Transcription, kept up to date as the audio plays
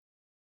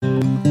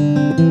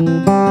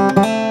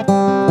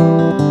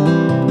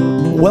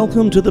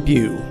Welcome to The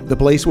Pew, the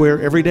place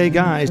where everyday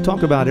guys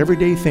talk about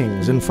everyday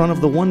things in front of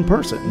the one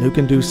person who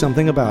can do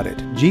something about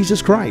it, Jesus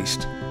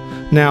Christ.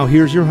 Now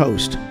here's your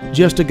host,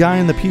 just a guy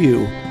in the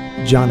pew,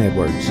 John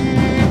Edwards.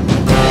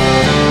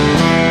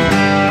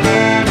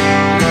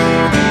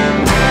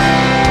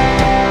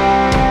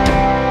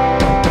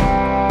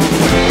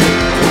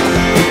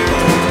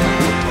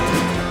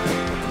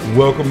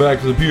 Welcome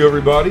back to The Pew,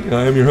 everybody.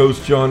 I am your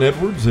host, John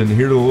Edwards, and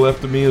here to the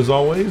left of me, as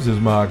always, is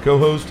my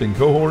co-host and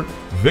cohort,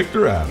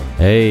 Victor Adams.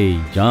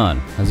 Hey, John.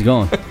 How's it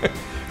going?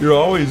 You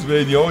always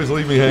leave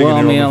me hanging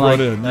on the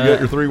front end. You got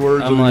your three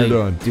words and then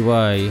you're done. Do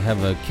I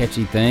have a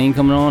catchy thing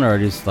coming on, or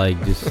just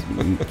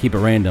keep it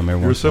random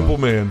every once in a while? You're a simple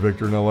man,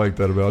 Victor, and I like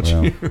that about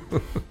you.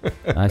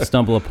 I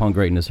stumble upon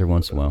greatness every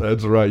once in a while.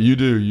 That's right. You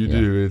do. You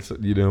do. It's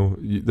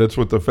that's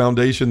what the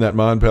foundation that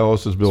Mind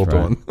Palace is built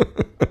on.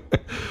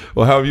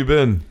 Well, how have you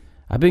been?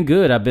 I've been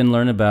good. I've been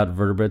learning about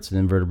vertebrates and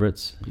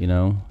invertebrates, teaching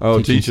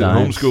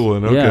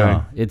homeschooling. Okay.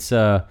 Yeah.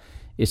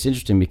 It's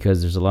interesting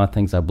because there's a lot of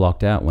things I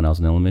blocked out when I was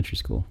in elementary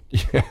school.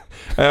 Yeah.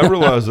 I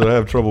realized that I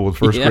have trouble with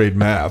first grade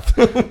math.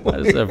 Interacting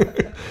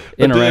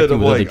with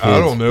other kids. I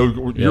don't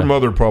know. Your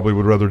mother probably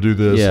would rather do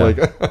this.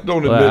 Yeah. I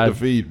don't admit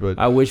defeat, but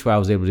I wish I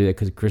was able to do that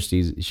because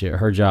Christy's,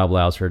 her job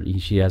allows her.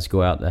 She has to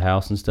go out the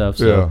house and stuff.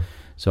 So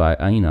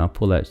I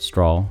pull that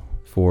straw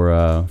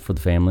for the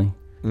family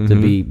to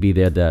be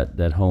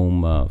that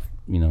home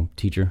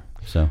teacher.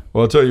 So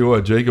well, I'll tell you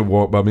what, Jacob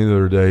walked by me the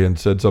other day and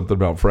said something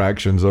about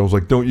fractions. I was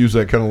like, don't use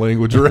that kind of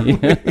language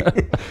around me.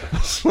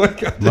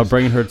 My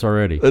brain hurts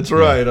already. That's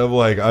right. I'm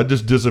like, I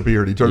just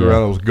disappeared. He turned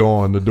around, I was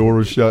gone. The door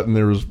was shut and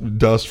there was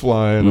dust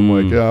flying. I'm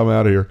like, I'm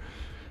out of here.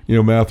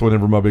 Math was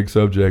never my big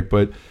subject,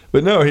 but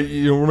no,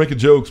 we're making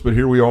jokes, but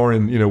here we are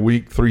in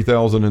week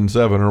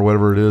 3007 or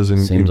whatever it is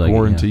in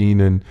quarantine,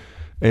 and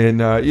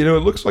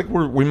it looks like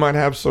we might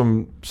have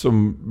some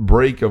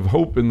break of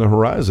hope in the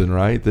horizon,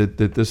 right? That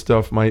this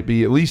stuff might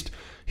be, at least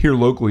here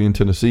locally in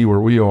Tennessee where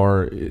we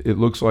are, it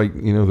looks like,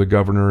 the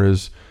governor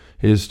has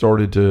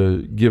started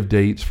to give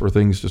dates for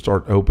things to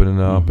start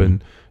opening up.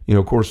 And,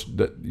 of course,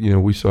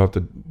 we still have to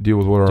deal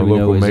with what our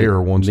local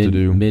mayor wants to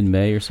do.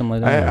 Mid-May or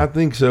something like that? I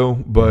think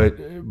so, but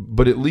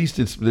at least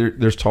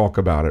there's talk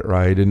about it,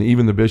 right? And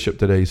even the bishop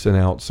today sent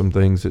out some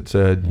things that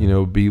said,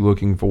 be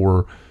looking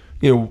for,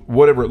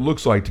 whatever it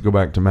looks like to go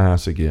back to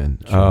Mass again.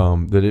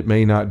 Sure. That it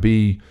may not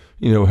be,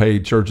 hey,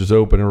 church is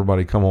open,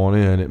 everybody come on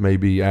in. It may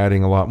be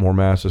adding a lot more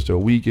Masses to a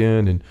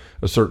weekend and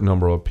a certain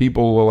number of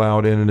people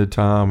allowed in at a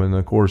time. And,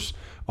 of course,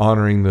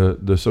 honoring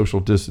the social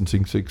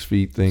distancing 6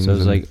 feet things. So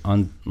it's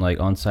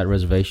on-site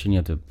reservation, you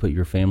have to put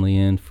your family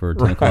in for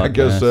 10 o'clock. I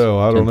guess so.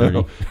 I don't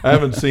know. I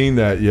haven't seen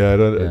that yet.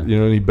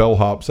 Any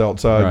bellhops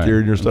outside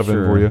carrying your stuff in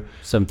for you.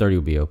 7:30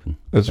 will be open.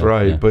 That's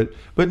right. Yeah.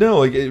 But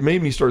no, it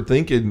made me start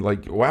thinking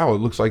wow, it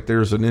looks like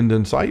there's an end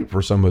in sight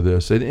for some of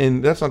this.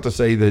 And that's not to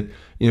say that,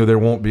 there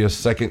won't be a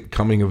second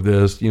coming of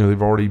this.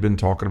 They've already been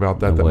talking about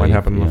that might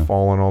happen in the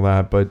fall and all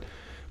that. But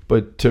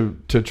to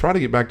try to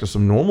get back to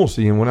some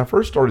normalcy, and when I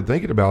first started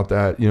thinking about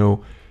that,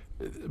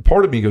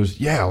 part of me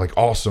goes,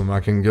 awesome. I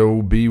can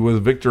go be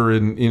with Victor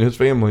and his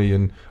family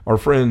and our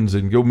friends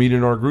and go meet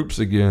in our groups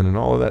again and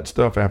all of that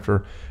stuff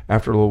after a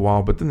little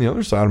while. But then the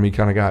other side of me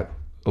kind of got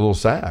a little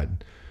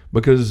sad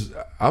because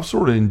I've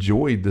sort of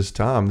enjoyed this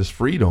time, this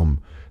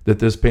freedom that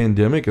this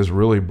pandemic has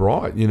really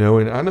brought,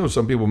 and I know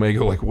some people may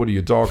go like, what are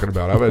you talking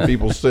about? I've had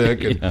people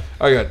sick and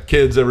I got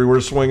kids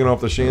everywhere swinging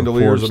off the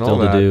chandeliers and all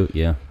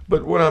that.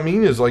 But what I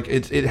mean is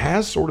it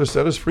has sort of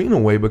set us free in a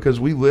way because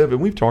we live,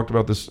 and we've talked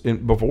about this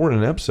before in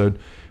an episode,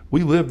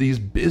 we live these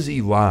busy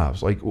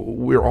lives.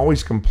 We're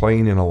always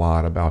complaining a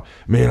lot about,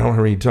 man, I don't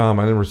have any time.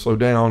 I never slow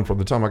down from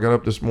the time I got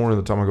up this morning,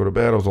 the time I go to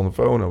bed, I was on the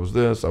phone, I was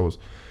this, I was,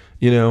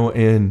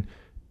 and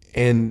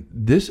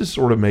this has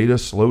sort of made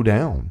us slow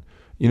down.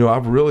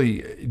 I've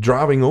really,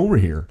 driving over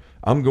here,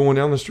 I'm going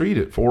down the street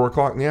at 4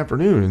 o'clock in the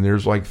afternoon and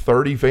there's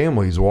 30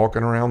 families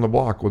walking around the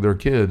block with their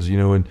kids,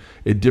 and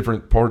at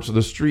different parts of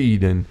the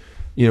street, and,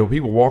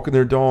 people walking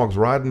their dogs,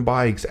 riding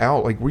bikes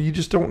out, where you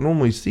just don't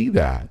normally see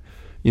that,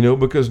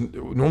 because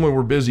normally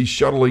we're busy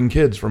shuttling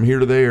kids from here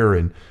to there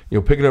and,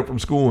 picking up from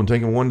school and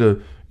taking one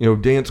to,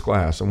 dance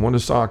class and one to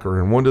soccer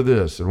and one to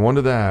this and one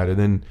to that, and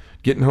then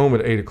getting home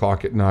at 8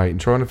 o'clock at night and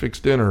trying to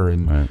fix dinner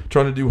and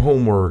trying to do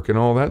homework and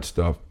all that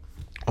stuff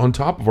on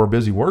top of our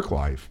busy work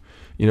life,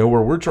 where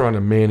we're trying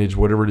to manage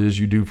whatever it is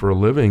you do for a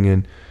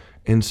living.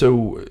 And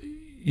so,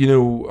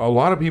 a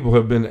lot of people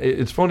have been,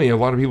 it's funny, a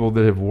lot of people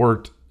that have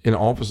worked in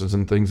offices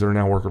and things that are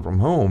now working from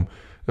home,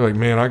 they're like,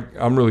 man,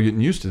 I'm really getting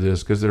used to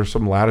this because there's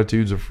some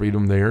latitudes of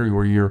freedom there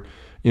where you're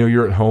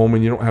at home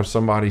and you don't have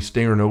somebody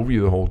staring over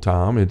you the whole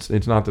time. It's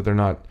not that they're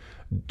not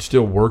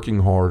still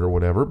working hard or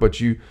whatever, but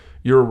you're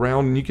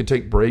around and you can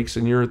take breaks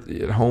and you're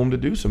at home to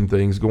do some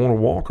things, go on a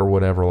walk or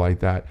whatever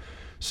like that.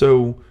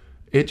 So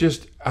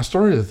I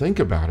started to think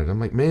about it.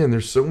 I'm like, man,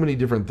 there's so many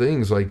different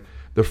things, like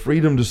the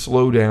freedom to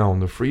slow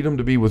down, the freedom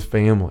to be with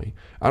family.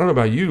 I don't know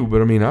about you,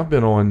 but I've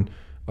been on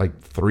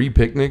 3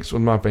 picnics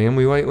with my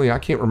family lately. I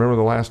can't remember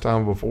the last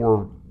time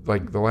before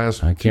like the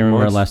last. I can't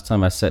remember the last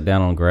time I sat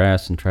down on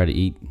grass and tried to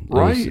eat.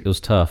 It was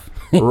tough.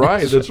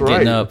 Right, that's right.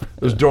 Getting up.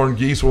 Those darn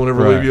geese will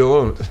never leave you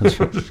alone.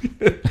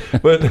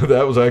 But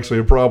that was actually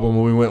a problem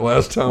when we went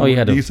last time. You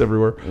had geese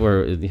everywhere.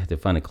 Where you had to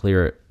find a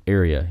clear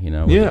area,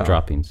 with the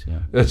droppings. Yeah,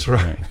 that's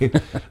right.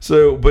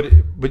 So,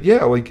 but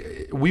yeah,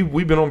 like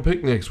we've been on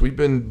picnics, we've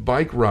been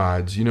bike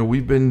rides,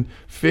 we've been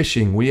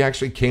fishing. We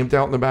actually camped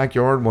out in the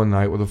backyard one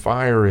night with a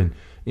fire and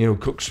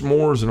cooked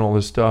s'mores and all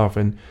this stuff.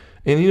 And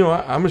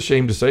I'm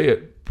ashamed to say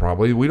it.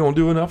 Probably we don't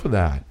do enough of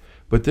that.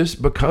 But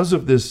because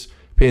of this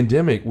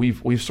pandemic,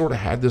 we've sort of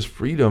had this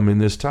freedom in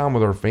this time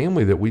with our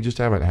family that we just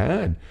haven't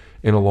had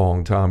in a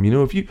long time.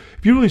 If you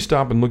really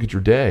stop and look at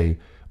your day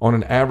on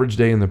an average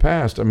day in the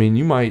past, I mean,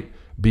 you might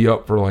be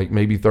up for like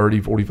maybe 30,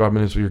 45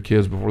 minutes with your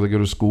kids before they go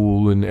to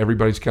school, and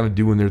everybody's kind of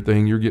doing their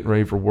thing. You're getting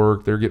ready for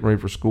work, they're getting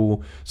ready for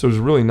school. So there's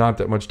really not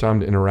that much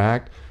time to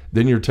interact.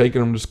 Then you're taking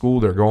them to school,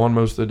 they're gone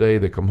most of the day,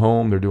 they come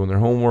home, they're doing their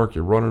homework,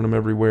 you're running them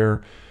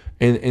everywhere.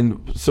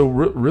 And so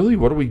really,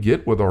 what do we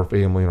get with our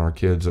family and our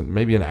kids? And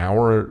maybe an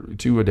hour or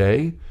two a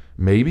day,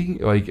 maybe,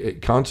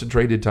 like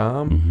concentrated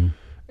time. Mm-hmm.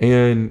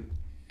 And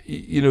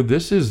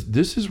this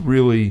is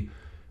really,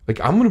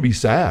 like, I'm going to be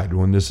sad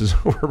when this is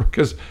over,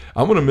 because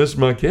I'm going to miss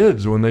my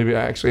kids when they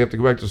actually have to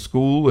go back to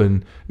school.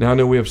 And now I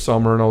know we have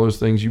summer and all those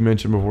things you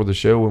mentioned before the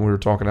show when we were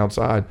talking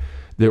outside,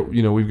 that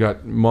we've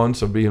got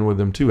months of being with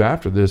them too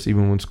after this,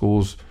 even when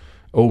school's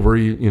over.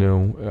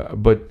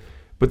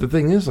 But the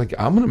thing is, like,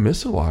 I'm going to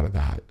miss a lot of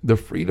that. The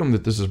freedom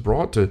that this has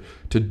brought to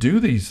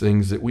do these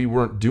things that we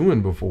weren't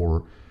doing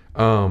before.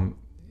 Father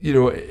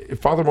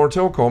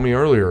Martell called me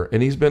earlier,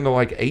 and he's been to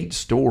like 8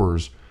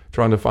 stores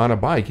trying to find a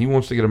bike. He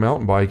wants to get a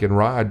mountain bike and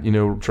ride,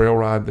 trail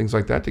ride, things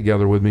like that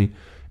together with me.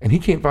 And he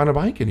can't find a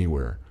bike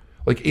anywhere.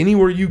 Like,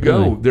 anywhere you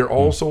go, really? They're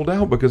all sold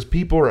out, because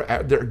people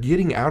they're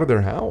getting out of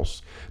their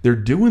house. They're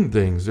doing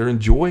things. They're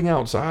enjoying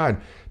outside.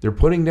 They're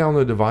putting down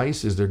the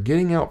devices. They're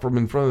getting out from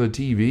in front of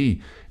the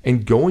TV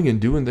and going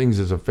and doing things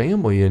as a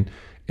family. And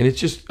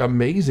it's just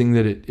amazing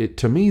that it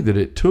to me that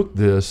it took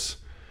this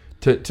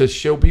to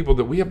show people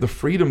that we have the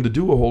freedom to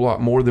do a whole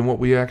lot more than what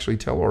we actually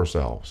tell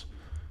ourselves.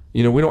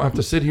 We don't have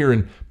to sit here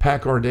and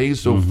pack our days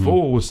so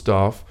full with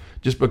stuff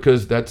just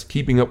because that's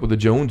keeping up with the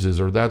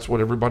Joneses, or that's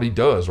what everybody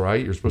does,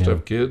 right? You're supposed to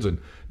have kids, and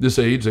this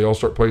age they all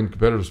start playing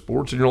competitive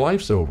sports and your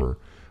life's over.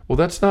 Well,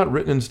 that's not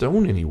written in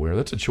stone anywhere.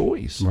 That's a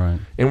choice. Right.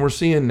 And we're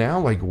seeing now,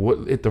 like,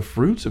 the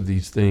fruits of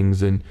these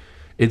things. And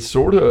it's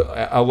sort of,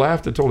 I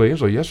laughed and told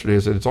Angela yesterday, I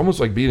said, it's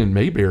almost like being in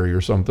Mayberry or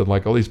something,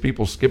 like all these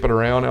people skipping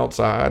around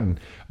outside and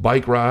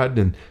bike riding,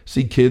 and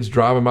see kids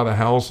driving by the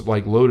house,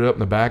 like loaded up in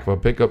the back of a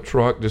pickup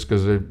truck just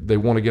because they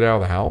want to get out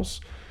of the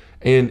house.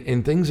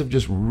 And things have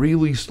just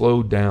really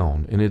slowed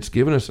down, and it's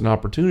given us an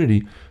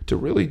opportunity to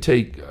really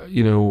take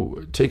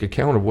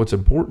account of what's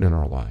important in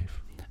our life.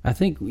 I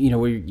think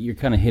you're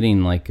kind of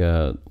hitting like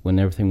when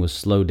everything was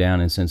slowed down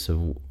in the sense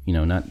of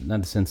not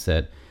the sense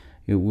that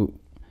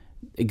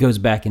it goes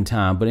back in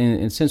time, but in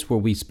a sense where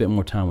we spent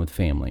more time with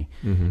family.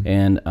 Mm-hmm.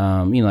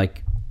 And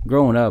like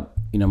growing up,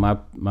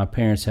 my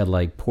parents had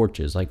like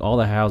porches, like all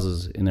the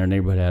houses in their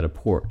neighborhood had a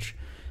porch,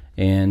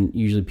 and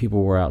usually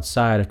people were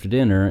outside after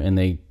dinner and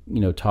they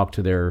talked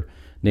to their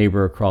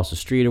neighbor across the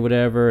street or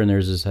whatever, and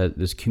there's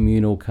this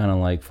communal kind of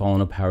like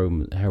following up how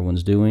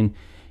everyone's doing.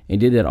 And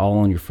did that all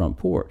on your front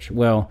porch.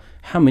 Well,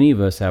 how many of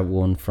us have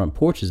one front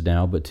porches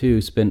now, but two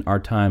spend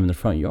our time in the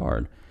front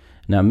yard?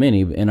 Now,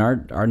 many in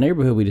our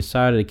neighborhood, we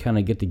decided to kind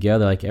of get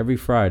together like every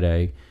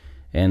Friday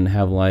and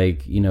have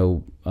like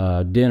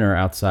dinner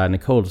outside in a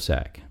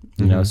cul-de-sac.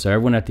 So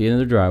everyone at the end of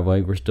the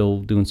driveway, we're still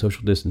doing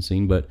social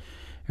distancing, but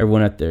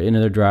everyone at the end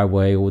of their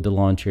driveway with the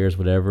lawn chairs,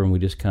 whatever, and we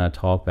just kind of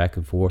talk back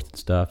and forth and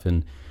stuff.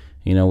 And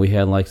we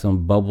had like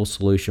some bubble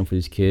solution for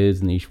these kids,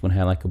 and each one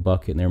had like a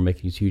bucket, and they were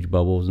making these huge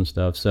bubbles and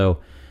stuff. So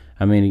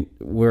I mean,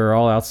 we were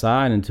all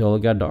outside until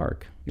it got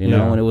dark, and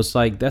it was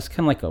like, that's kind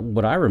of like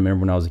what I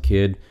remember when I was a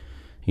kid,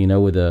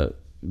 with a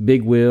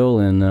big wheel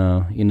and,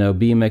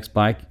 BMX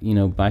bike,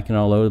 biking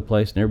all over the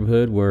place,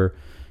 neighborhood where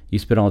you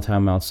spend all the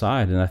time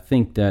outside. And I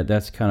think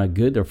that's kind of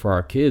good there for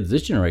our kids,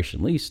 this generation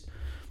at least,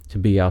 to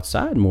be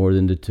outside more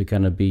than to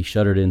kind of be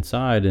shuttered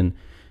inside. And,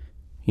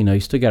 you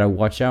still got to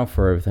watch out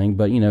for everything,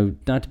 but,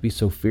 not to be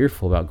so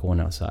fearful about going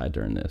outside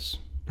during this.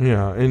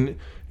 Yeah, and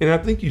I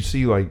think you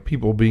see like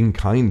people being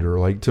kinder.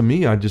 Like, to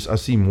me, I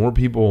see more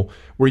people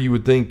where you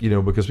would think,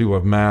 because people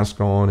have masks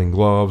on and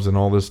gloves and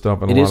all this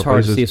stuff. And it is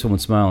hard to see someone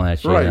smiling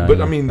at you. Right,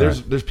 but I mean,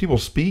 there's people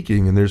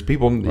speaking, and there's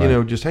people,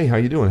 just, hey, how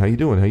you doing? How you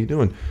doing? How you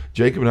doing?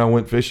 Jacob and I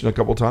went fishing a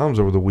couple times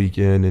over the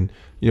weekend, and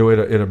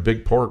at a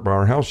big park by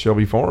our house,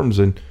 Shelby Farms,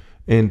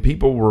 and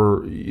people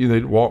were,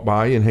 they'd walk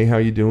by and, hey, how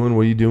you doing?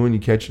 What are you doing? You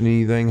catching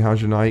anything?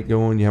 How's your night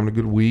going? You having a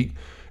good week?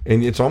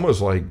 And it's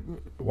almost like,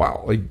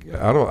 wow, like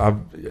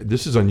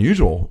this is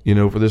unusual,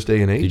 for this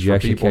day and age. Did you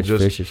actually catch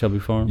fish at Shelby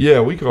Farm?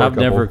 Yeah, we caught. I've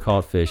never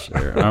caught fish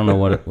there. I don't know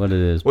what it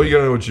is. Well, you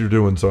gotta know what you're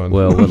doing, son.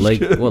 Well, what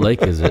lake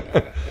is it?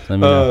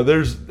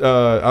 There's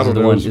I don't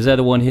know. Is that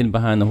the one hidden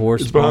behind the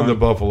horse? It's behind the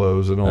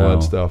buffaloes and all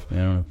that stuff. Yeah,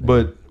 I don't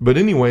know. But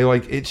anyway,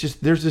 like, it's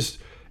just, there's this,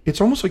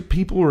 it's almost like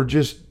people are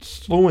just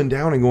slowing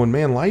down and going,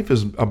 man, life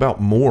is about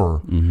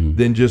more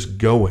than just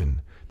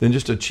going, than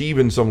just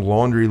achieving some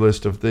laundry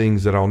list of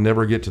things that I'll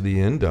never get to the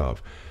end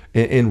of,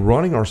 and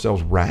running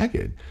ourselves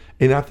ragged.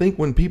 And I think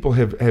when people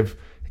have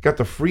got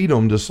the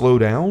freedom to slow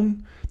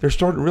down, they're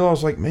starting to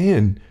realize, like,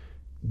 man,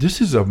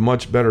 this is a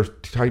much better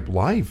type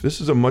life.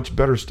 This is a much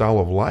better style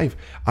of life.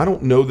 I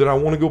don't know that I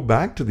want to go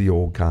back to the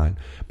old kind.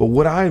 But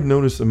what I have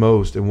noticed the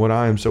most, and what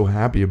I am so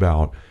happy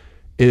about,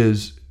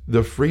 is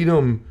the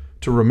freedom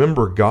to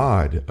remember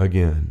God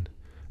again.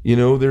 You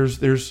know,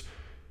 there's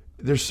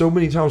so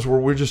many times where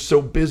we're just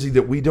so busy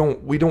that we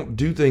don't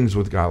do things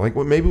with God. Like,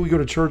 well, maybe we go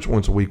to church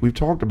once a week. We've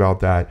talked about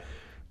that.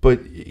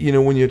 But, you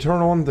know, when you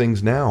turn on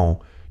things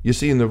now, you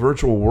see in the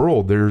virtual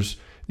world, there's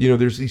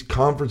these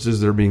conferences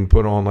that are being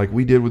put on, like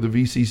we did with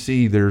the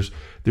VCC.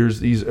 There's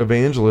these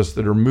evangelists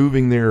that are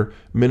moving their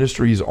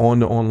ministries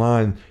onto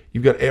online.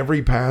 You've got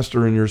every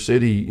pastor in your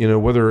city, you know,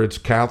 whether it's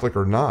Catholic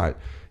or not,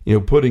 you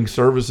know, putting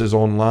services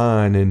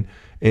online and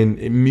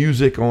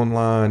music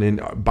online and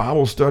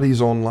Bible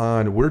studies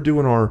online. We're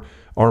doing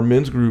our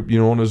men's group, you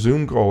know, on a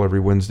Zoom call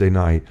every Wednesday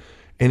night.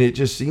 And it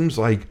just seems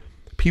like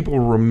people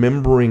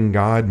remembering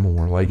God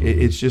more. Like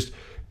it's just,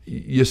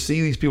 you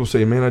see these people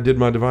say, man, I did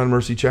my Divine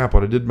Mercy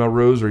Chaplet. I did my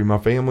rosary. My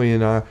family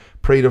and I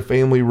prayed a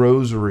family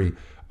rosary.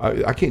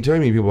 I can't tell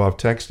you how many people I've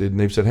texted and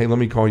they've said, hey, let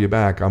me call you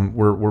back.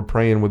 We're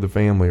praying with the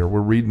family, or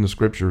we're reading the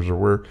scriptures,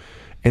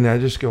 and I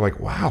just go like,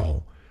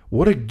 wow,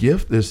 what a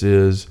gift this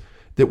is,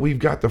 that we've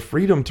got the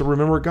freedom to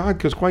remember God.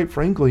 Because quite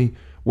frankly,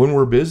 when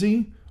we're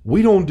busy,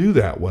 we don't do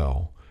that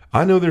well.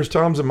 I know there's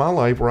times in my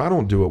life where I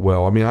don't do it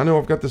well. I mean, I know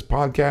I've got this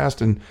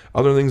podcast and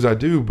other things I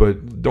do,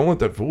 but don't let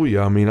that fool you.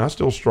 I mean, I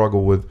still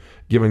struggle with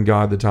giving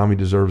God the time he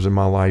deserves in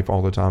my life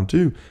all the time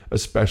too,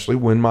 especially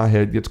when my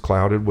head gets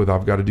clouded with,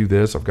 I've got to do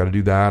this, I've got to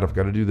do that, I've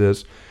got to do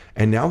this.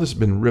 And now this has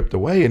been ripped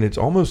away, and it's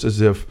almost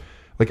as if,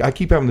 like, I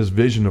keep having this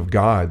vision of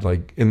God,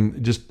 like,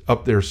 and just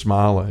up there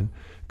smiling,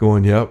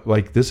 going, yep,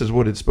 like, this is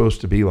what it's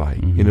supposed to be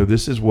like. You know,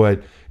 this is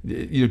what,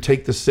 you know,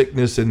 take the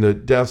sickness and the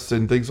deaths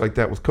and things like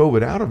that with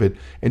COVID out of it,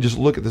 and just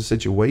look at the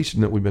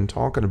situation that we've been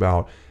talking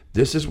about.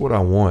 This is what I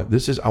want.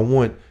 I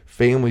want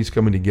families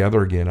coming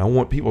together again. I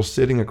want people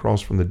sitting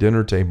across from the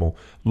dinner table,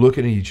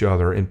 looking at each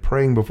other and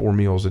praying before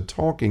meals and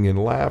talking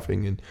and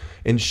laughing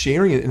and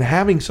sharing it and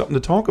having something to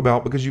talk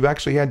about, because you've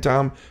actually had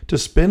time to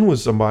spend with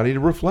somebody to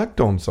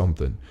reflect on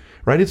something.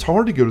 Right? It's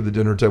hard to go to the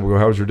dinner table and go,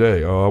 how was your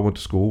day? Oh, I went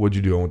to school. What'd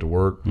you do? I went to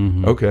work.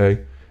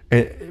 Okay.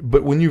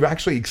 But when you've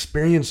actually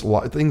experienced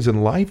things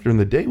in life during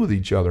the day with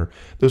each other,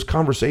 those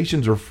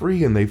conversations are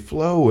free and they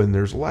flow, and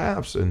there's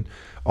laughs and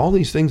all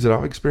these things that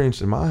I've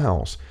experienced in my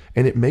house.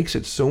 And it makes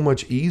it so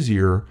much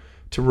easier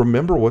to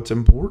remember what's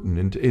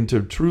important and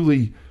to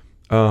truly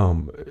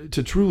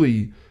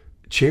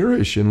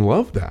cherish and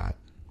love that.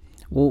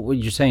 Well, what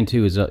you're saying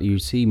too is you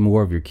see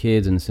more of your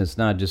kids, in a sense,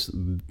 not just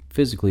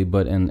physically,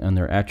 but in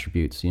their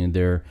attributes. You know,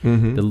 they're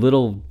the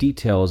little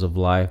details of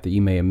life that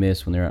you may have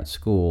missed when they're at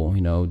school.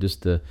 You know,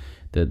 just the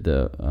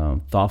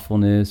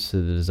thoughtfulness,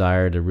 the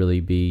desire to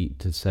really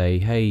to say,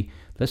 hey,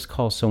 let's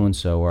call so and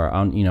so, or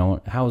you know,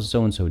 how's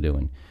so and so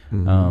doing?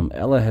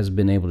 Ella has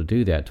been able to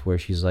do that, to where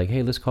she's like,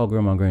 hey, let's call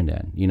grandma and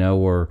granddad. You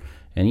know,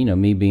 and you know,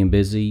 me being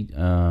busy,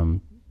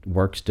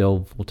 work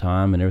still full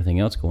time, and everything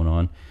else going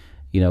on.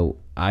 You know,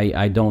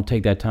 I don't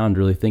take that time to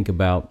really think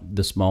about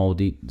the smaller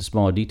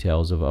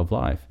details of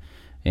life.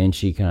 And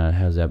she kind of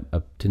has a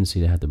tendency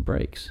to have the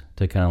breaks,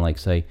 to kind of like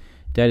say,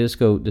 Daddy,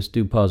 let's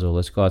do puzzle.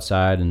 Let's go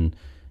outside and,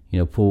 you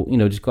know, pool, you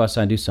know, just go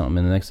outside and do something.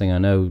 And the next thing I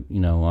know, you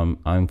know,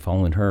 I'm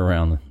following her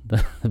around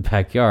the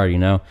backyard, you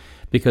know,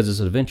 because it's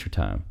adventure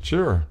time.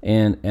 Sure.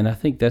 And I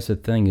think that's the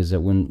thing, is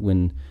that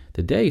when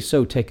the day is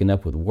so taken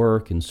up with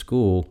work and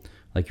school,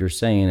 like you're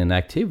saying, and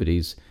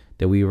activities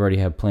that we already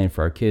have planned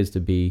for our kids to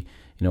be,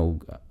 you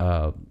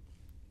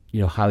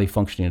know, highly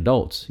functioning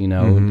adults, you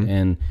know,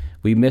 and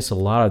we miss a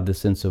lot of the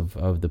sense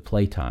of the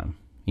playtime,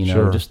 you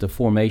know, just the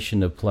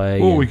formation of play.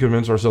 Well, we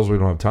convince ourselves we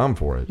don't have time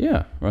for it.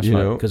 Yeah, that's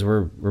right, because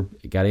we're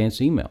got to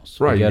answer emails.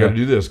 Right, you got to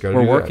do this, got to do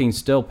that. We're working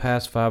still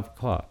past 5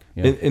 o'clock.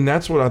 Yeah. And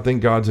that's what I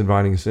think God's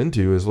inviting us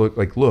into, is look,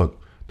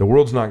 the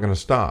world's not going to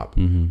stop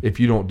if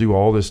you don't do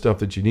all this stuff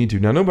that you need to.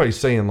 Now, nobody's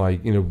saying,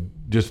 like, you know,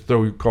 just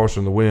throw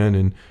caution in the wind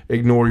and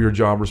ignore your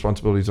job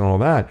responsibilities and all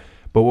that.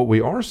 But what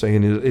we are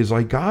saying is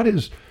like, God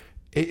is,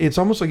 it's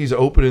almost like he's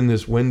opening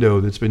this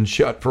window that's been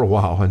shut for a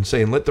while and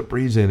saying, let the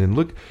breeze in, and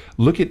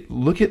look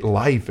at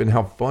life and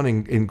how fun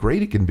and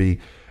great it can be.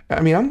 I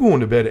mean, I'm going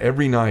to bed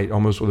every night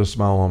almost with a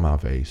smile on my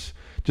face,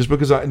 just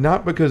because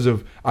not because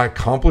I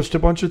accomplished a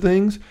bunch of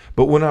things,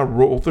 but when I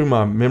roll through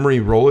my memory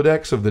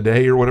Rolodex of the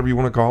day, or whatever you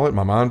want to call it,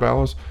 my mind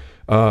palace,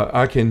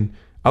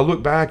 I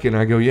look back and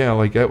I go, yeah,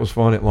 like that was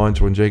fun at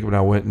lunch when Jacob and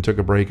I went and took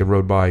a break and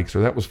rode bikes,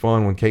 or that was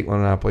fun when Caitlin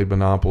and I played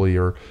Monopoly,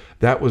 or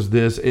that was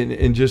this,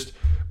 and just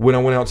when I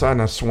went outside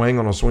and I swang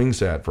on a swing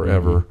set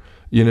forever,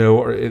 you know,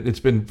 or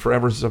it's been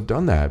forever since I've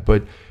done that.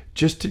 But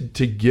just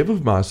to give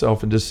of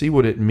myself and to see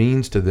what it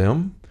means to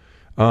them,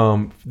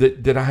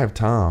 that I have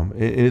time,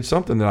 and it's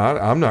something that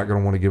I'm not going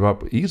to want to give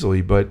up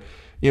easily. But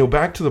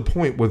back to the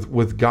point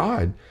with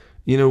God,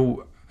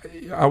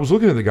 I was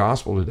looking at the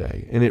gospel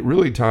today, and it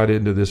really tied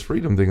into this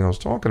freedom thing I was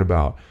talking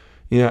about.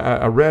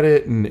 I read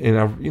it, and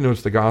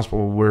it's the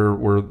gospel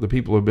where the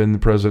people have been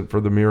present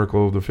for the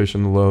miracle of the fish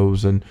and the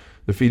loaves and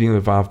the feeding of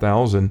the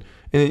 5,000.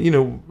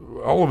 And,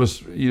 all of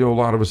us, a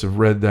lot of us have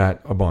read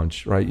that a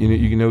bunch, right?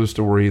 You can know the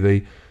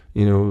story.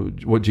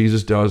 What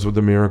Jesus does with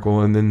the miracle,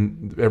 and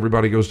then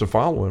everybody goes to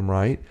follow him,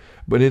 right?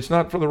 But it's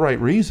not for the right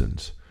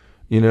reasons.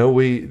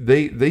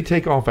 They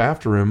take off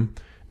after him,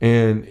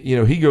 and,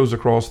 he goes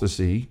across the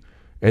sea,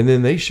 and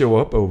then they show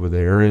up over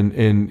there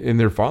and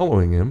they're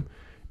following him,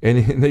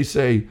 and they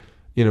say,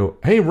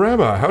 hey,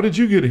 Rabbi, how did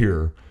you get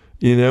here?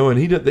 And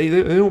they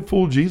don't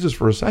fool Jesus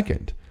for a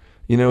second.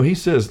 He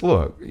says,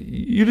 look,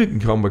 you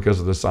didn't come because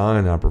of the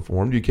sign I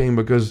performed. You came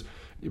because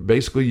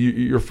basically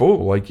you're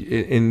full.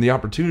 And the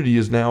opportunity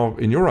is now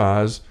in your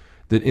eyes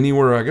that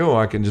anywhere I go,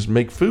 I can just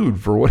make food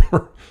for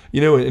whatever,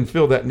 and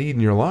fill that need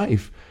in your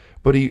life.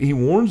 But he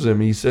warns them.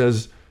 He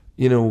says,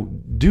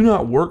 do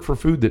not work for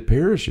food that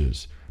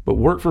perishes, but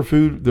work for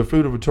the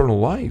food of eternal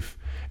life.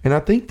 And I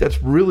think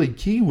that's really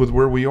key with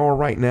where we are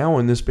right now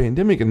in this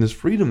pandemic and this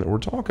freedom that we're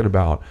talking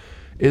about,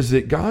 is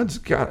that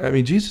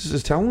Jesus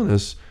is telling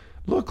us,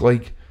 look,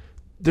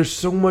 there's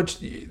so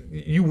much,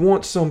 you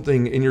want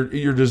something, and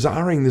you're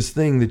desiring this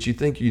thing that you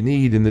think you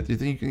need and that you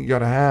think you got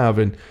to have,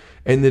 and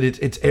that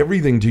it's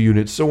everything to you and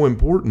it's so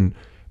important,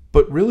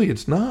 but really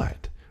it's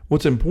not.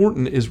 What's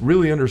important is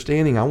really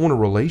understanding, I want a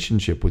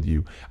relationship with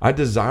you. I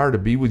desire to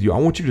be with you. I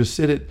want you to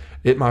sit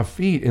at my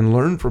feet and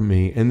learn from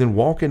me and then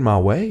walk in my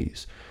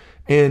ways.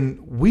 And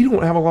we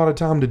don't have a lot of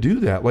time to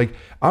do that.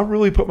 I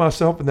really put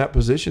myself in that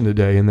position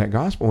today in that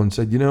gospel and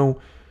said,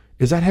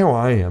 is that how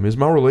I am? Is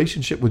my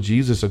relationship with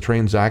Jesus a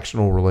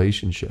transactional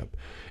relationship?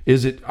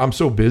 Is it, I'm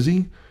so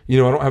busy, I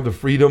don't have the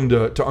freedom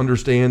to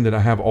understand that I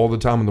have all the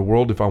time in the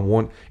world if I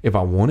want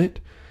it?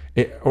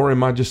 Or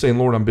am I just saying,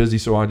 Lord, I'm busy,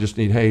 so I just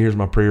need, hey, here's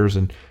my prayers,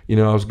 and,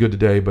 I was good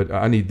today, but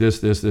I need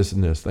this,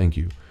 and this. Thank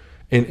you.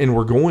 And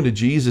we're going to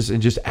Jesus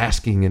and just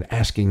asking and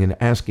asking and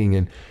asking.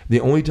 And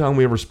the only time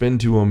we ever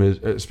spend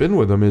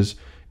with him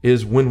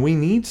is when we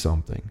need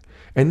something.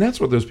 And that's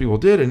what those people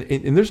did.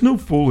 And there's no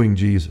fooling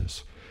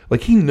Jesus.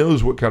 He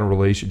knows what kind of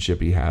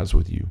relationship he has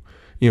with you,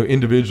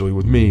 individually,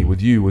 with me,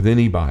 with you, with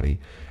anybody.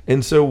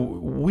 And so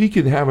we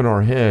can have in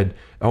our head,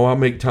 oh, I'll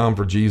make time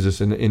for Jesus,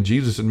 and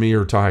Jesus and me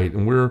are tight,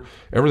 and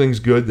everything's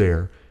good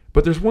there.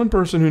 But there's one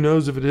person who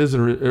knows if it is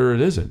or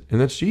it isn't, and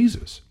that's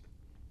Jesus.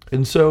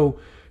 And so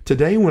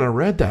today when I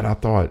read that, I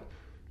thought,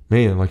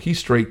 man, he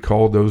straight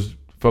called those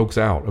folks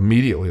out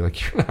immediately.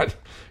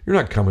 You're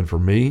not coming for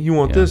me. You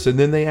want this. And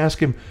then they ask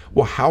him,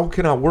 well, how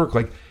can I work?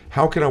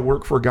 How can I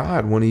work for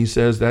God, when he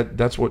says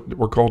that's what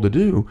we're called to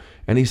do?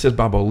 And he says,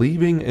 by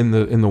believing in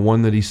the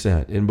one that he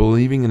sent, and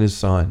believing in his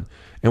son.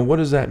 And what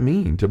does that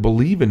mean? To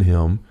believe in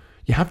him,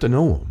 you have to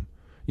know him.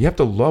 You have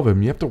to love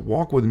him. You have to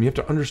walk with him. You have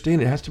to understand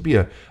it has to be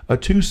a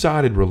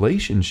two-sided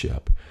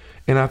relationship.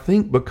 And I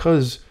think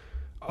because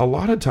a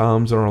lot of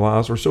times in our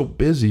lives we're so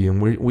busy,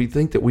 and we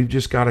think that we've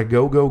just got to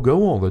go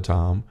all the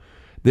time,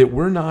 that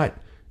we're not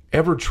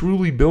ever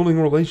truly building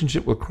a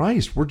relationship with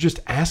Christ. We're just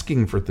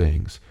asking for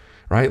things.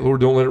 Right?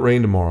 Lord, don't let it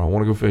rain tomorrow. I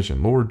want to go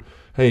fishing. Lord,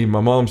 hey,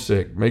 my mom's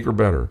sick. Make her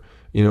better.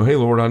 Hey,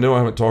 Lord, I know I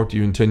haven't talked to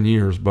you in 10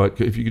 years,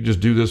 but if you could just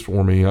do this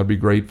for me, I'd be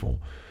grateful.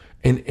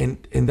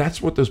 And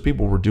that's what those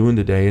people were doing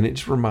today. And it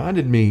just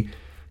reminded me,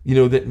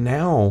 that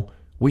now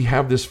we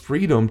have this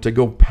freedom to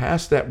go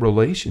past that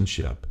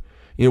relationship.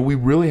 We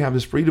really have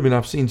this freedom. And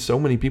I've seen so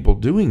many people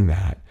doing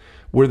that,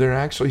 where they're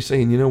actually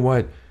saying, you know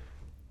what?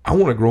 I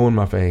want to grow in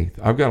my faith.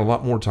 I've got a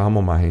lot more time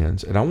on my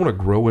hands, and I want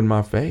to grow in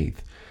my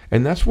faith.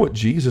 And that's what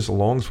Jesus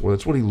longs for.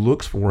 That's what he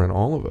looks for in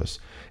all of us,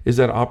 is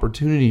that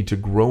opportunity to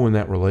grow in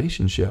that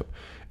relationship.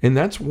 And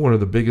that's one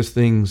of the biggest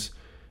things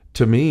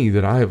to me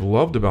that I have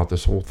loved about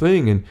this whole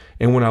thing.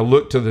 And when I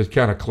look to the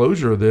kind of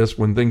closure of this,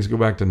 when things go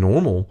back to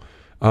normal,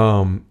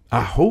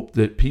 I hope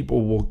that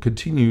people will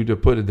continue to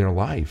put in their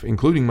life,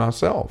 including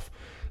myself,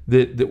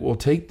 that will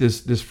take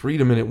this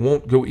freedom, and it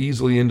won't go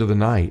easily into the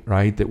night,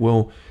 right? That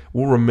we'll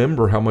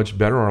remember how much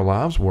better our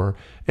lives were.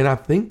 And I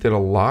think that a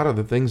lot of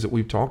the things that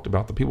we've talked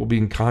about, the people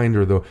being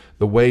kinder,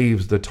 the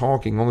waves, the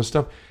talking, all this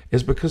stuff,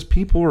 is because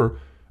people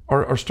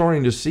are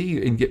starting to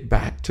see and get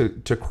back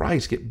to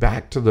Christ, get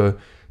back to the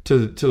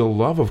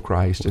love of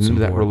Christ and into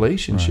that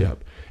relationship.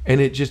 Right.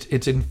 And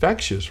it's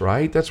infectious,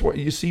 right? That's what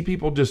you see,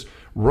 people just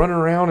running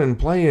around and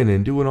playing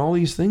and doing all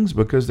these things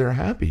because they're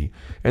happy.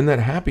 And that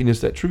happiness,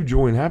 that true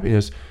joy and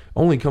happiness,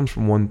 only comes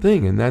from one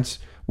thing, and that's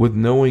with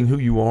knowing who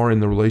you are in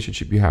the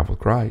relationship you have with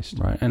Christ.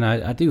 Right. And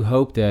I do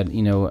hope that,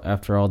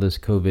 after all this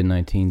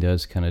COVID-19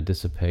 does kind of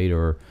dissipate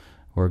or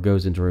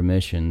goes into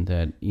remission,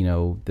 that,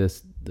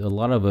 a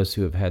lot of us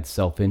who have had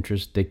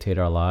self-interest dictate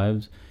our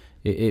lives,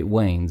 it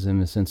wanes in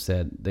the sense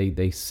that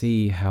they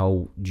see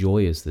how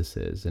joyous this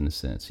is, in a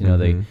sense.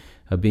 They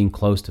of being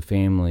close to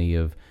family,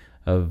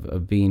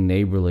 of being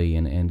neighborly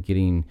and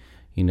getting,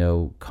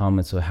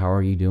 comments of how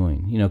are you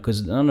doing?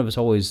 Because none of us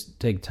always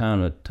take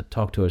time to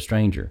talk to a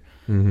stranger.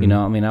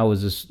 I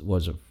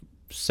was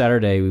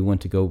Saturday we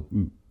went to go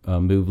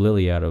move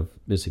Lily out of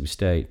Mississippi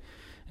State.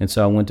 And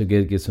so I went to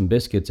get some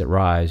biscuits at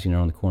Rise,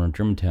 on the corner of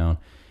Germantown.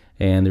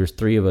 And there's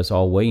 3 of us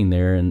all waiting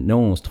there, and no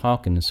one was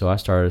talking. And so I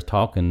started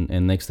talking,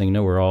 and next thing you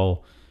know, we're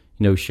all,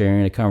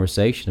 sharing a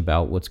conversation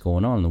about what's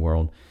going on in the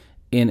world.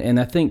 And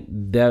I think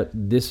that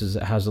this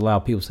has allowed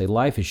people to say,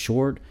 life is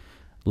short.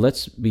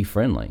 Let's be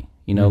friendly.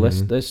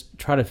 Let's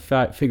try to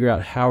figure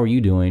out how are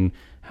you doing,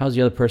 how's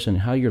the other person,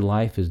 how your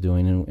life is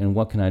doing, and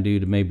what can I do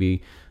to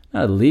maybe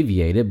not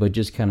alleviate it, but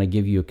just kind of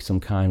give you some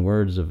kind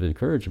words of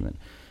encouragement.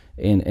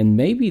 And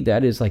maybe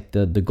that is like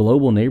the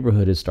global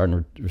neighborhood is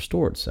starting to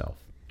restore itself.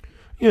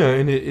 Yeah,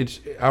 and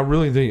I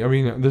really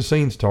think, the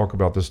saints talk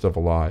about this stuff a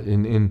lot.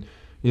 And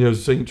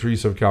St.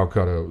 Teresa of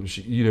Calcutta,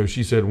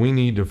 she said, we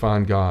need to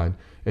find God,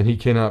 and he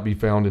cannot be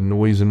found in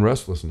noise and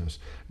restlessness.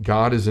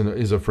 God is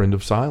a friend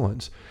of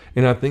silence.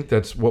 And I think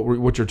that's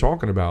what you're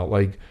talking about.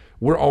 Like,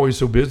 we're always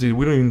so busy,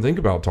 we don't even think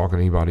about talking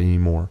to anybody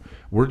anymore.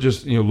 We're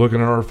just,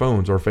 looking at our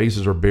phones. Our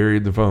faces are buried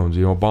in the phones.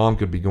 A bomb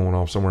could be going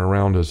off somewhere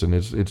around us, and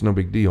it's no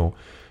big deal.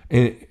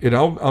 And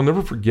I'll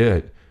never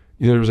forget,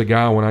 there was a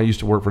guy when I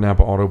used to work for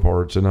Napa Auto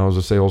Parts, and I was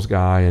a sales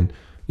guy, and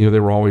they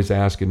were always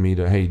asking me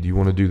to, hey, do you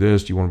want to do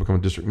this? Do you want to become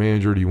a district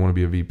manager? Do you want to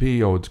be a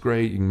VP? Oh, it's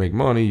great. You can make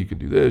money. You can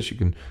do this. You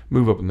can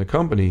move up in the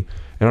company.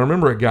 And I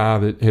remember a guy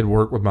that had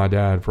worked with my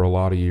dad for a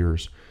lot of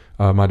years.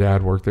 My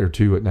dad worked there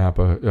too at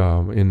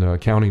Napa in the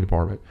accounting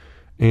department.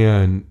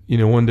 And,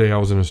 one day I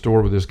was in a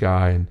store with this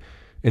guy,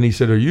 and he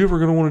said, are you ever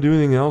going to want to do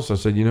anything else? I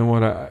said, you know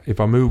what? If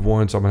I move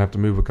once, I'm going to have to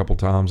move a couple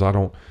times. I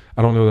don't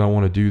know that I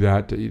want to do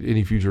that to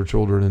any future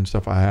children and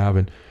stuff I have.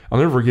 And I'll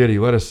never forget, he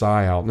let a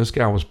sigh out. And this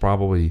guy was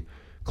probably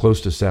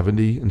close to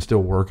 70 and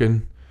still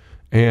working.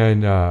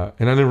 And I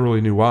never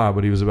really knew why,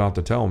 but he was about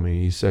to tell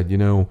me. He said,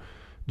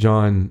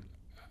 John,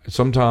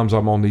 sometimes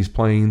I'm on these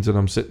planes and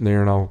I'm sitting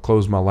there and I'll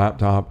close my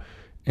laptop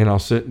and I'll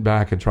sit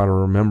back and try to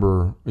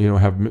remember,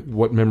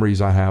 what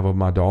memories I have of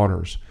my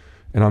daughters.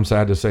 And I'm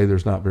sad to say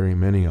there's not very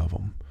many of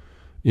them,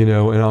 and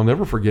I'll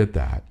never forget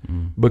that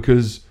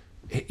because,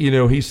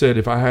 he said,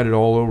 if I had it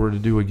all over to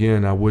do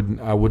again, I wouldn't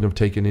have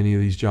taken any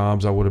of these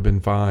jobs. I would have been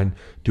fine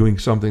doing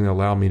something that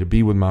allowed me to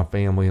be with my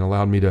family and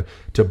allowed me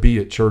to be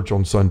at church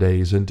on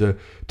Sundays and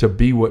to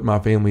be what my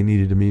family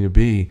needed me to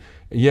be.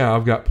 Yeah,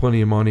 I've got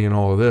plenty of money and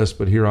all of this,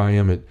 but here I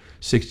am at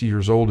 60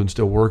 years old and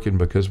still working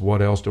because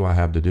what else do I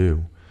have to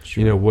do?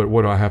 Sure.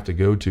 What do I have to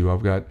go to?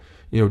 I've got,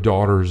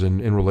 daughters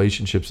and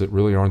relationships that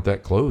really aren't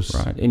that close.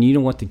 Right. And you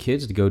don't want the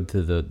kids to go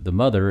to the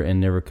mother and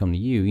never come to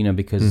you,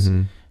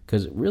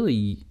 because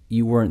really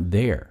you weren't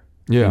there.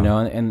 Yeah.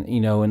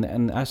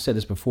 And I said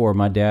this before,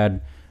 my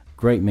dad,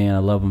 great man, I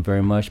love him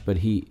very much, but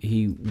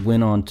he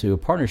went on to a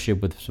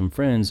partnership with some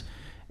friends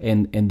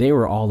and they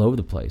were all over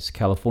the place,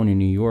 California,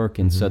 New York.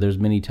 And so there's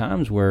many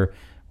times where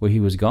he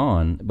was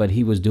gone, but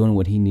he was doing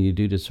what he needed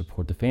to do to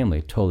support the family.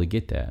 I totally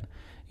get that.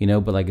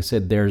 But like I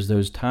said, there's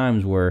those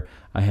times where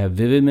I have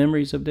vivid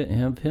memories of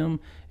him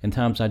and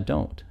times I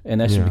don't. And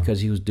that's just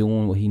because he was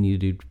doing what he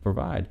needed to do to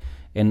provide.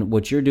 And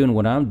what you're doing,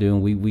 what I'm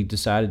doing, we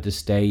decided to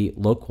stay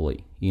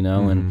locally,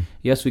 and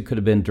yes, we could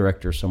have been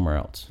director somewhere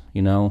else,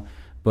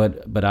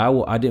 but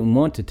I didn't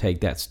want to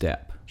take that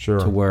step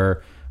to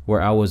where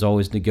I was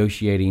always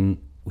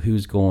negotiating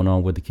who's going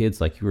on with the kids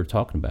like you were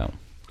talking about.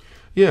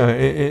 Yeah.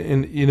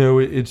 And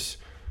it's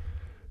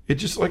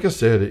just, like I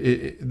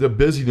said, the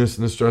busyness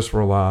and the stress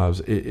for our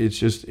lives,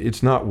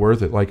 it's not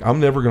worth it. Like, I'm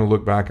never going to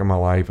look back on my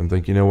life and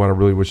think, I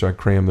really wish I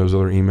crammed those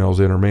other emails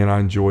in, or man, I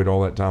enjoyed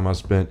all that time I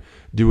spent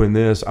doing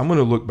this. I'm going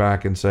to look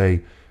back and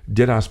say,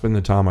 did I spend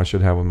the time I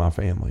should have with my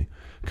family?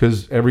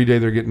 Because every day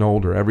they're getting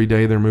older. Every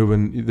day they're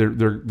moving, they're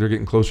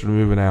getting closer to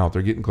moving out.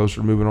 They're getting closer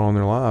to moving on in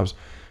their lives.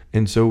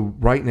 And so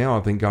right now,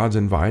 I think God's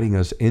inviting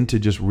us into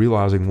just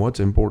realizing what's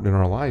important in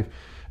our life.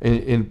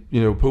 And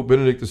Pope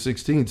Benedict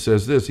XVI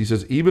says this. He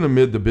says, even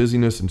amid the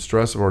busyness and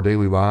stress of our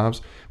daily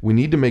lives, we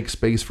need to make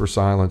space for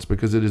silence,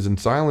 because it is in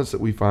silence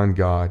that we find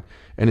God.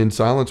 And in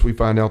silence, we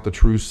find out the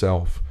true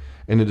self.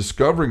 And in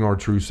discovering our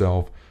true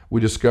self, we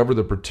discover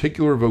the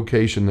particular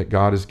vocation that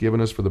God has given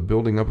us for the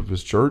building up of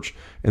his church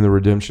and the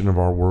redemption of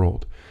our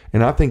world.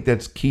 And I think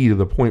that's key to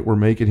the point we're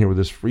making here with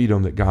this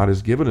freedom that God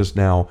has given us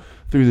now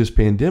through this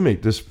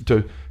pandemic,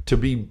 to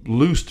be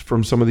loosed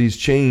from some of these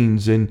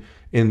chains and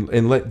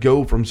let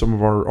go from some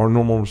of our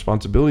normal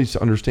responsibilities,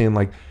 to understand,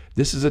 like,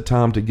 this is a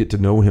time to get to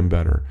know him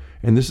better.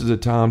 And this is a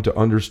time to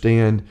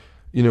understand,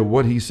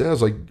 what he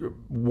says, like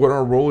what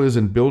our role is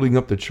in building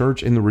up the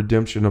church and the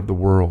redemption of the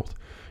world.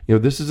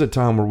 This is a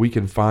time where we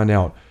can find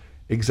out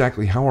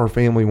exactly how our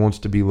family wants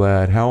to be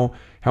led, how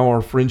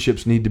our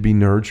friendships need to be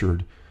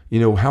nurtured,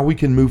 how we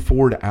can move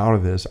forward out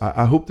of this.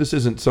 I hope this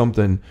isn't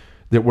something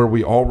that where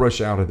we all rush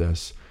out of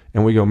this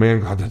and we go, man,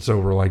 God, that's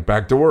over, like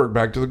back to work,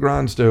 back to the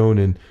grindstone.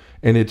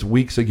 And it's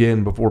weeks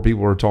again before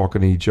people are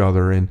talking to each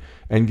other, and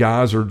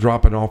guys are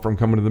dropping off from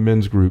coming to the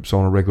men's groups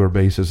on a regular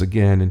basis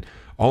again, and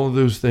all of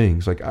those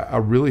things. Like, I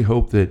really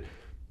hope that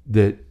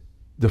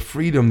the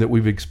freedom that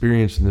we've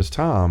experienced in this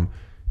time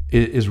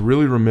is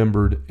really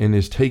remembered and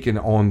is taken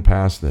on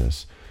past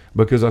this,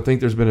 because I think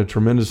there's been a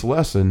tremendous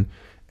lesson.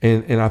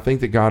 And I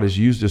think that God has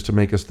used us to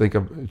make us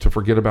to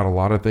forget about a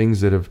lot of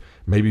things that have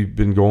maybe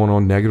been going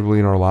on negatively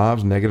in our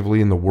lives,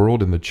 negatively in the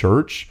world, in the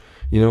church.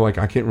 Like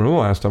I can't remember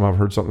the last time I've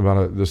heard something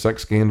about the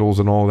sex scandals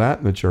and all that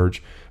in the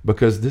church,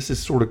 because this has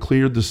sort of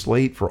cleared the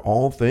slate for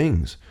all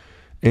things.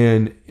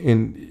 And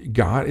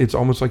God, it's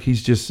almost like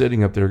he's just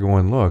sitting up there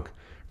going, look,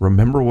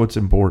 remember what's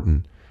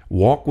important.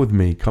 Walk with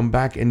me. Come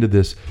back into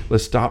this.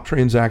 Let's stop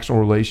transactional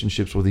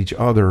relationships with each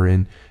other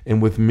and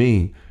with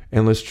me.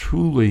 And let's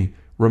truly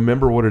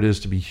remember what it is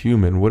to be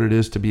human, what it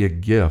is to be a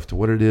gift,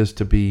 what it is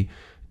to be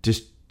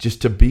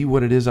just to be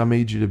what it is I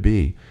made you to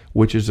be,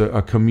 which is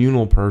a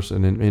communal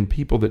person and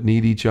people that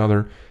need each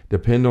other,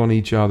 depend on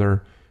each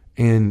other,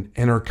 and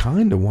are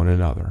kind to one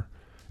another.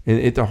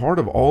 And at the heart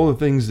of all the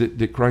things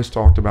that Christ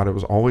talked about, it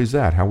was always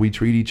that, how we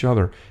treat each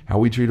other, how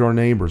we treat our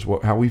neighbors,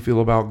 how we feel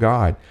about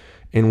God.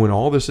 And when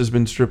all this has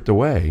been stripped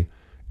away,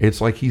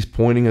 it's like he's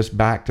pointing us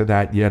back to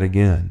that yet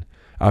again.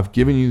 I've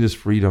given you this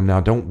freedom. Now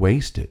don't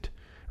waste it,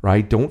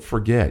 right? Don't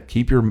forget.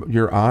 Keep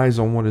your eyes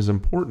on what is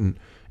important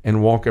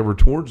and walk ever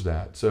towards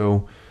that.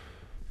 So,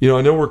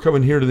 I know we're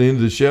coming here to the end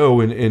of the show,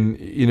 and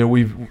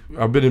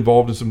I've been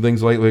involved in some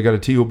things lately. I got a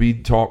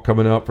TOB talk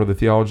coming up for the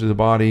Theology of the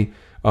Body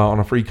on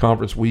a free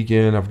conference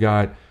weekend. I've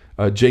got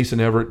Jason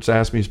Everett's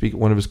asked me to speak at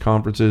one of his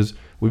conferences.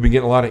 We've been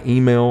getting a lot of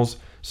emails,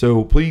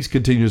 so please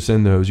continue to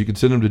send those. You can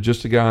send them to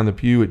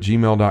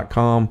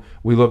justaguyinthepew@gmail.com.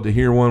 We love to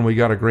hear one. We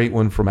got a great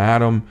one from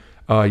Adam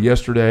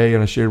yesterday,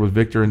 and I shared with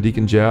Victor and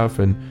Deacon Jeff,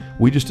 and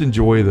we just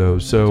enjoy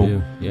those.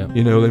 So,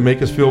 they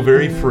make us feel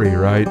very free,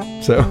 right?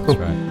 So that's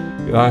right.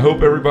 I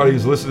hope everybody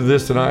who's listening to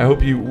this tonight, I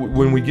hope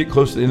when we get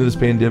close to the end of this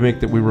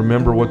pandemic, that we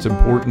remember what's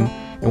important.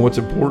 And what's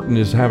important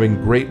is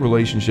having great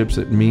relationships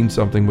that mean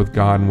something with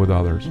God and with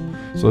others.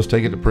 So let's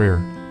take it to prayer.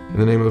 In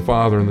the name of the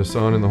Father, and the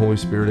Son, and the Holy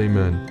Spirit,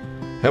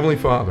 amen. Heavenly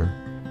Father,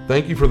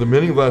 thank you for the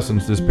many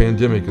lessons this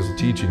pandemic is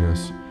teaching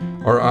us.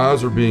 Our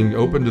eyes are being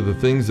opened to the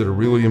things that are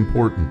really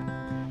important.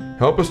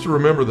 Help us to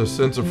remember the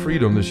sense of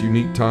freedom this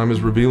unique time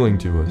is revealing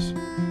to us.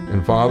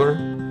 And Father,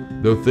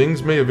 though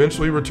things may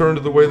eventually return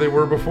to the way they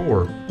were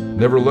before,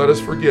 never let us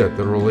forget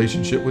that a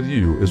relationship with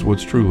you is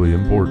what's truly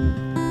important.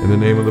 In the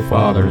name of the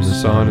Father, and the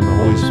Son, and the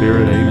Holy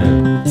Spirit,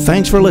 amen.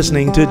 Thanks for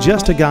listening to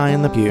Just a Guy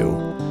in the Pew.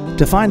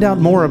 To find out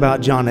more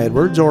about John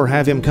Edwards or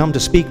have him come to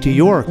speak to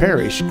your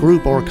parish,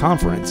 group, or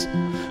conference,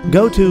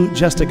 go to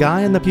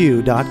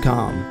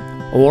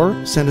justaguyinthepew.com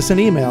or send us an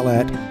email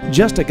at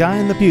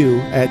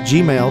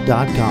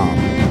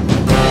justaguyinthepew@gmail.com.